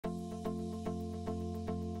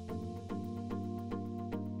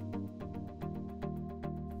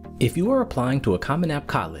If you are applying to a Common App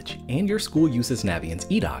college and your school uses Naviance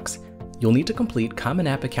eDocs, you'll need to complete Common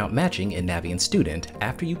App account matching in Naviance Student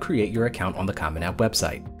after you create your account on the Common App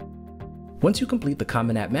website. Once you complete the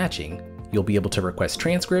Common App matching, you'll be able to request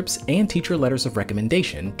transcripts and teacher letters of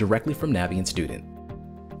recommendation directly from Naviance Student.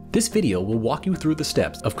 This video will walk you through the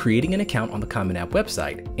steps of creating an account on the Common App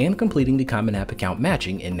website and completing the Common App account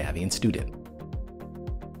matching in Naviance Student.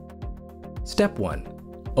 Step 1.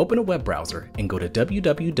 Open a web browser and go to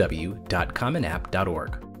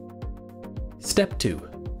www.commonapp.org. Step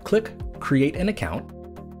 2. Click Create an Account,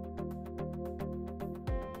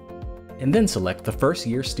 and then select the First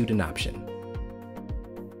Year Student option.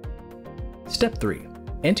 Step 3.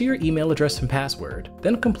 Enter your email address and password,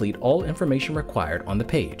 then complete all information required on the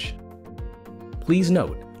page. Please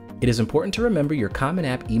note, it is important to remember your Common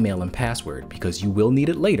App email and password because you will need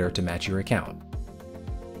it later to match your account.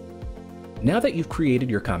 Now that you've created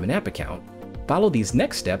your Common App account, follow these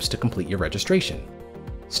next steps to complete your registration.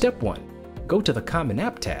 Step 1. Go to the Common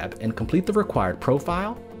App tab and complete the required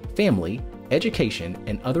profile, family, education,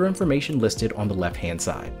 and other information listed on the left-hand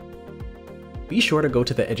side. Be sure to go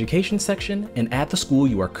to the Education section and add the school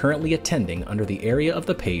you are currently attending under the area of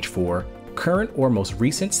the page for Current or Most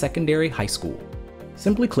Recent Secondary High School.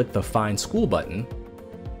 Simply click the Find School button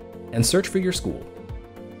and search for your school.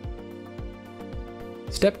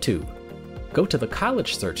 Step 2. Go to the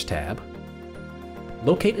College Search tab,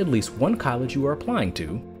 locate at least one college you are applying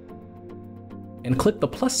to, and click the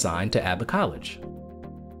plus sign to add the college.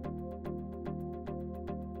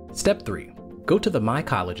 Step 3. Go to the My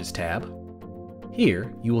Colleges tab.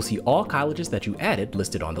 Here, you will see all colleges that you added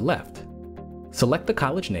listed on the left. Select the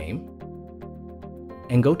college name,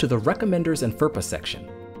 and go to the Recommenders and FERPA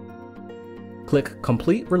section. Click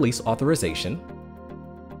Complete Release Authorization,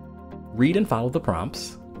 read and follow the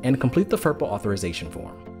prompts, and complete the FERPA authorization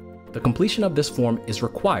form. The completion of this form is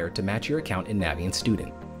required to match your account in Naviance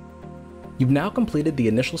Student. You've now completed the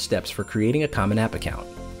initial steps for creating a Common App account.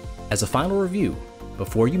 As a final review,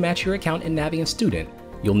 before you match your account in Naviance Student,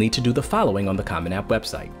 you'll need to do the following on the Common App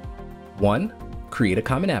website. 1. Create a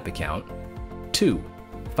Common App account. 2.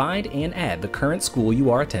 Find and add the current school you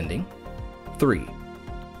are attending. 3.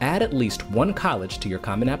 Add at least one college to your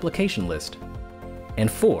Common Application list. And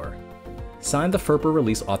 4. Sign the FERPA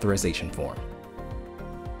release authorization form.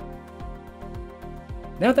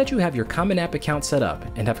 Now that you have your Common App account set up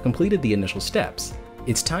and have completed the initial steps,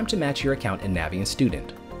 it's time to match your account in Naviance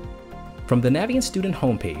Student. From the Naviance Student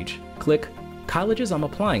homepage, click Colleges I'm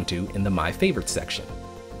Applying to in the My Favorites section.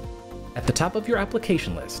 At the top of your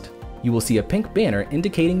application list, you will see a pink banner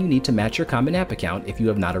indicating you need to match your Common App account if you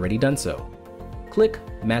have not already done so. Click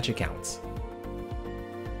Match Accounts.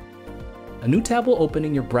 A new tab will open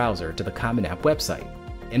in your browser to the Common App website.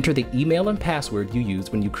 Enter the email and password you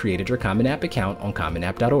used when you created your Common App account on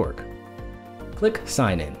commonapp.org. Click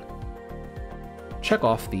Sign In. Check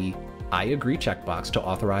off the I agree checkbox to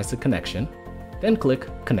authorize the connection, then click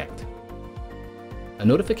Connect. A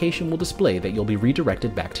notification will display that you'll be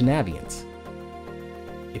redirected back to Naviance.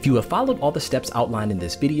 If you have followed all the steps outlined in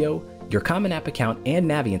this video, your Common App account and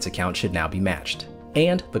Naviance account should now be matched.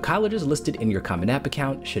 And the colleges listed in your Common App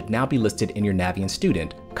account should now be listed in your Naviance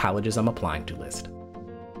Student Colleges I'm Applying to list.